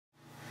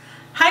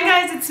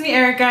guys, it's me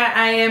Erica.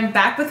 I am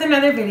back with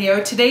another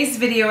video. Today's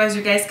video, as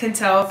you guys can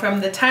tell from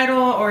the title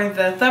or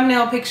the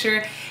thumbnail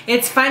picture,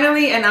 it's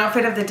finally an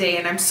outfit of the day,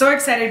 and I'm so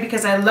excited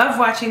because I love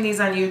watching these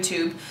on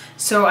YouTube,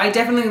 so I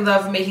definitely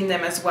love making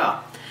them as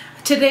well.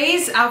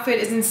 Today's outfit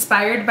is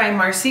inspired by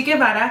Marcy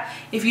Guevara.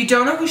 If you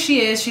don't know who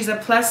she is, she's a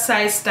plus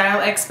size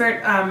style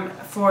expert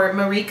for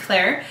Marie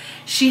Claire.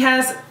 She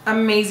has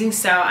amazing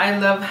style. I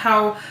love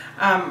how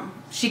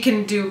she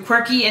can do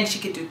quirky, and she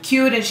can do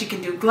cute, and she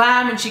can do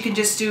glam, and she can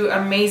just do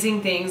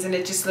amazing things, and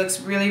it just looks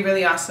really,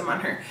 really awesome on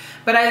her.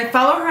 But I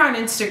follow her on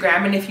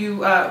Instagram, and if you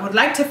would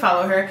like to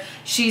follow her,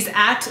 she's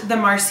at the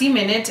Marcy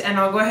Minute, and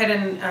I'll go ahead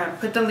and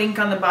put the link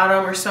on the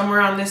bottom or somewhere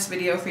on this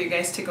video for you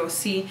guys to go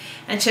see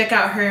and check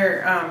out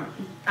her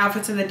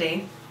outfits of the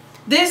day.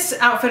 This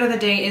outfit of the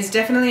day is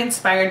definitely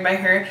inspired by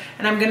her,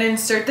 and I'm going to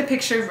insert the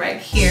picture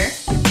right here.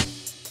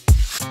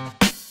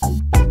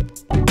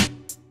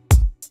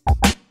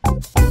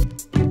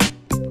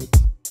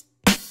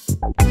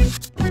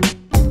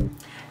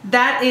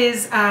 That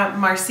is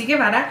Marcy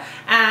Guevara,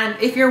 and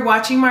if you're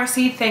watching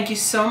Marcy, thank you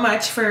so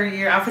much for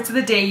your outfits of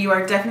the day. You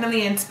are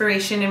definitely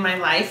inspiration in my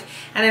life,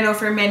 and I know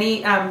for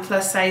many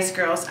plus size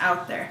girls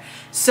out there.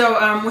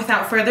 So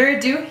without further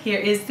ado, here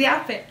is the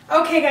outfit.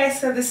 Okay guys,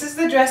 so this is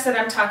the dress that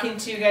I'm talking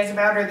to you guys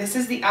about, or this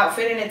is the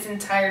outfit in its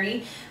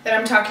entirety that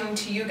I'm talking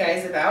to you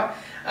guys about.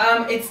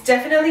 It's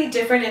definitely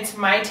different. It's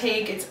my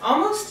take. It's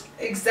almost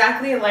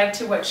exactly alike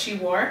to what she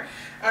wore.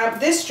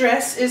 This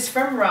dress is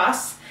from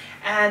Ross.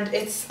 And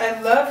I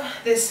love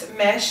this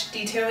mesh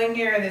detailing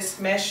here,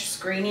 this mesh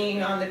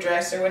screening on the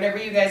dress, or whatever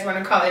you guys want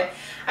to call it.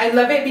 I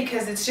love it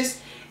because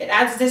it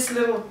adds this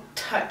little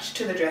touch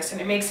to the dress, and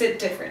it makes it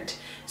different.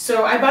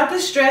 So I bought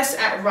this dress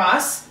at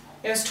Ross.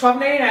 It was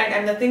 $12.99,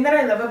 and the thing that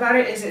I love about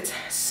it is it's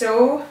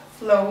so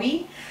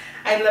flowy.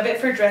 I love it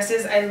for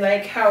dresses. I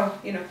like how,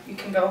 you know, you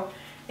can go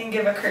and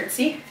give a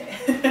curtsy.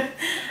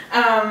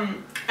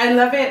 I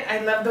love it. I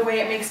love the way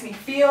it makes me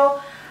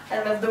feel.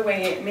 I love the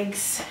way it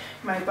makes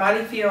my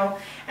body feel,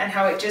 and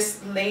how it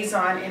just lays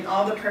on in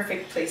all the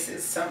perfect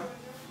places. So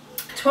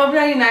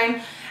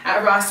 $12.99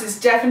 at Ross is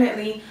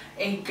definitely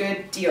a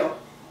good deal.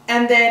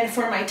 And then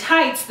for my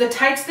tights, the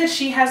tights that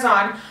she has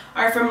on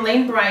are from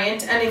Lane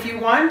Bryant, and if you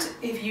want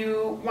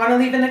to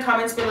leave in the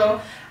comments below,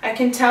 I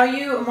can tell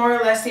you more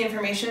or less the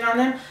information on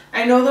them.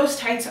 I know those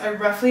tights are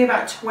roughly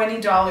about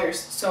 $20,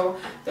 so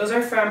those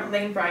are from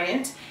Lane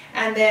Bryant.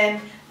 And then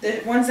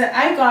the ones that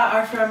I got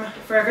are from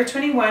Forever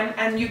 21,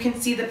 and you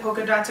can see the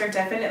polka dots are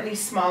definitely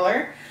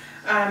smaller.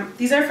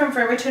 These are from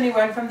Forever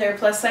 21 from their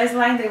plus size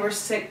line. They were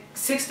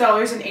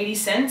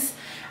 $6.80.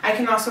 I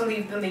can also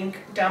leave the link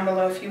down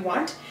below if you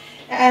want.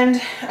 And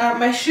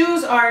my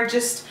shoes are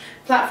just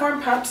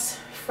platform pumps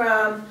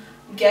from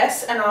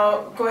Guess, and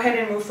I'll go ahead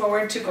and move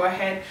forward to go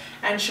ahead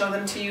and show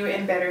them to you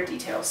in better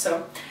detail.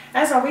 So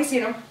as always,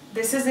 you know,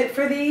 this is it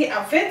for the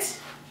outfit.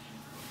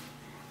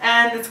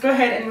 And let's go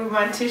ahead and move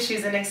on to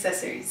shoes and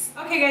accessories.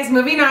 Okay guys,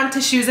 moving on to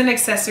shoes and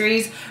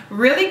accessories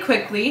really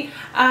quickly.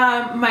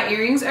 My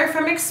earrings are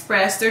from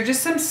Express. They're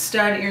just some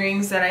stud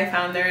earrings that I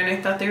found there, and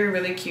I thought they were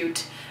really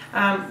cute.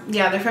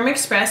 Yeah, they're from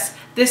Express.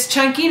 This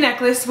chunky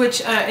necklace,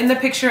 which in the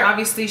picture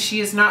obviously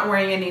she is not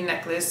wearing any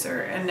necklace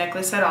or a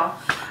necklace at all.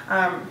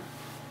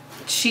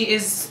 She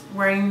is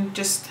wearing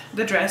just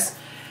the dress.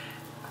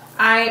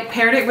 I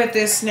paired it with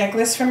this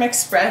necklace from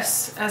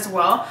Express as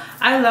well.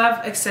 I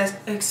love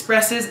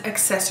Express's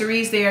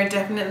accessories. They are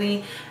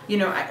definitely, you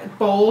know,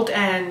 bold,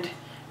 and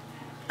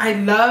I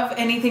love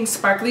anything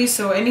sparkly,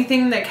 so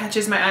anything that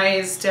catches my eye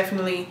is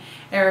definitely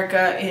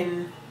Erica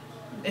in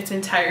its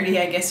entirety,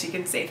 I guess you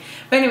can say.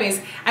 But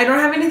anyways, I don't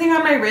have anything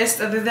on my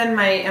wrist other than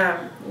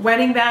my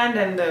wedding band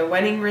and the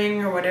wedding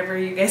ring, or whatever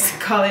you guys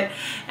call it,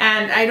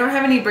 and I don't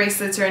have any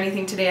bracelets or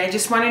anything today. I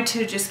just wanted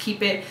to just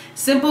keep it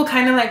simple,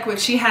 kind of like what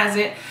she has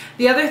it.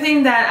 The other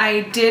thing that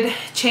I did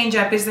change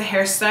up is the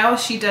hairstyle.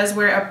 She does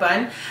wear a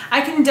bun.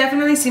 I can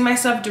definitely see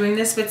myself doing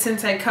this, but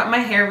since I cut my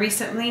hair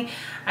recently,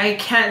 I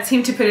can't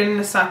seem to put it in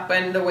a sock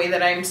bun the way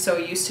that I'm so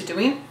used to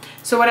doing.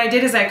 So what I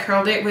did is I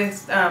curled it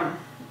with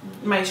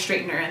my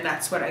straightener, and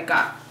that's what I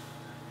got.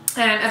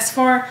 And as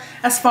far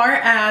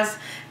as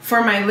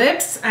for my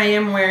lips, I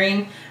am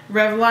wearing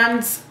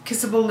Revlon's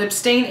Kissable Lip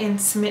Stain in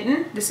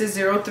Smitten. This is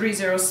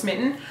 030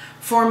 Smitten.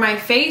 For my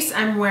face,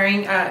 I'm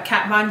wearing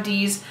Kat Von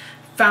D's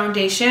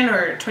foundation,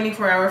 or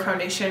 24-hour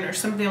foundation, or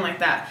something like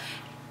that.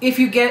 If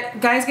you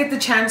guys get the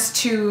chance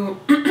to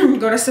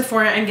go to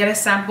Sephora and get a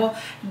sample,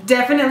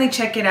 definitely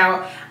check it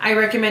out. I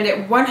recommend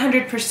it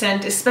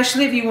 100%,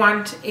 especially if you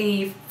want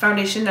a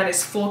foundation that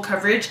is full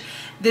coverage.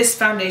 This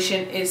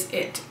foundation is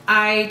it.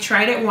 I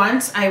tried it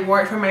once. I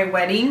wore it for my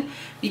wedding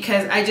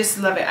because I just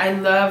love it. I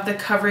love the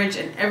coverage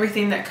and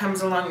everything that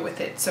comes along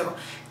with it. So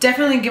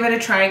definitely give it a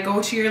try.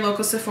 Go to your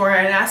local Sephora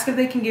and ask if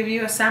they can give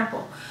you a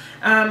sample.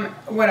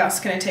 What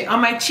else can I take?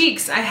 On my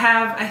cheeks, I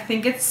have, I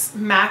think it's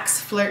MAC's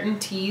Flirt and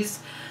Tease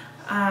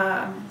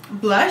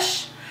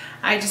blush.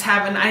 I just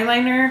have an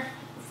eyeliner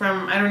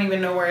from, I don't even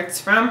know where it's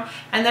from.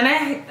 And then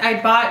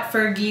I bought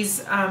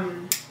Fergie's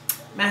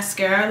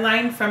mascara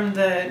line from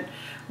the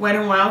Wet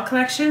n Wild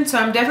collection. So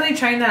I'm definitely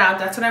trying that out.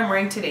 That's what I'm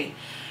wearing today.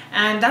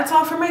 And that's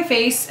all for my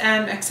face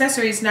and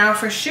accessories. Now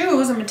for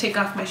shoes, I'm going to take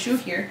off my shoe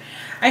here.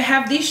 I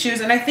have these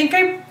shoes, and I think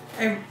I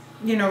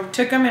you know,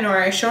 took them in, or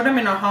I showed them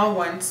in a haul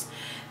once.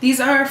 These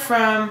are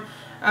from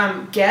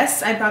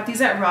Guess. I bought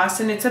these at Ross,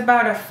 and it's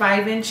about a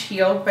 5-inch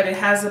heel, but it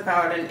has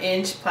about an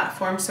inch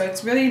platform, so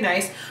it's really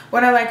nice.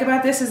 What I like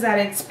about this is that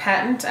it's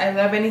patent. I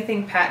love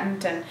anything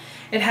patent, and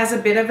it has a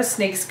bit of a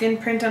snakeskin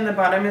print on the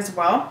bottom as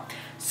well,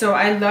 so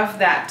I love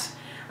that.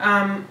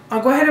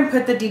 I'll go ahead and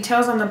put the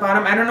details on the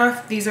bottom. I don't know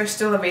if these are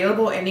still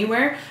available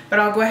anywhere, but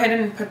I'll go ahead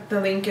and put the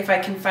link if I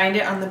can find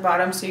it on the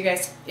bottom, so you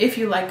guys, if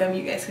you like them,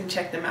 you guys can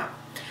check them out.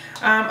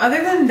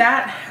 Other than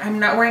that, I'm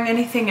not wearing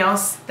anything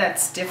else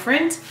that's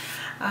different.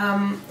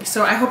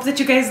 So I hope that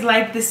you guys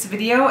like this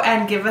video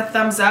and give a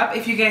thumbs up.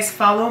 If you guys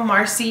follow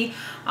Marcy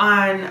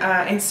on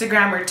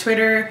Instagram or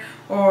Twitter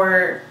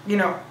or, you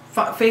know,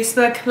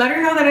 Facebook, let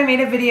her know that I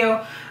made a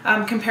video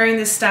comparing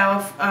this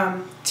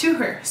style to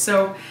her,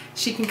 so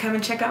she can come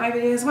and check out my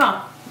video as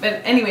well.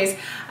 But anyways,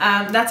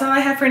 that's all I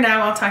have for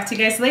now. I'll talk to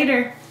you guys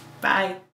later. Bye.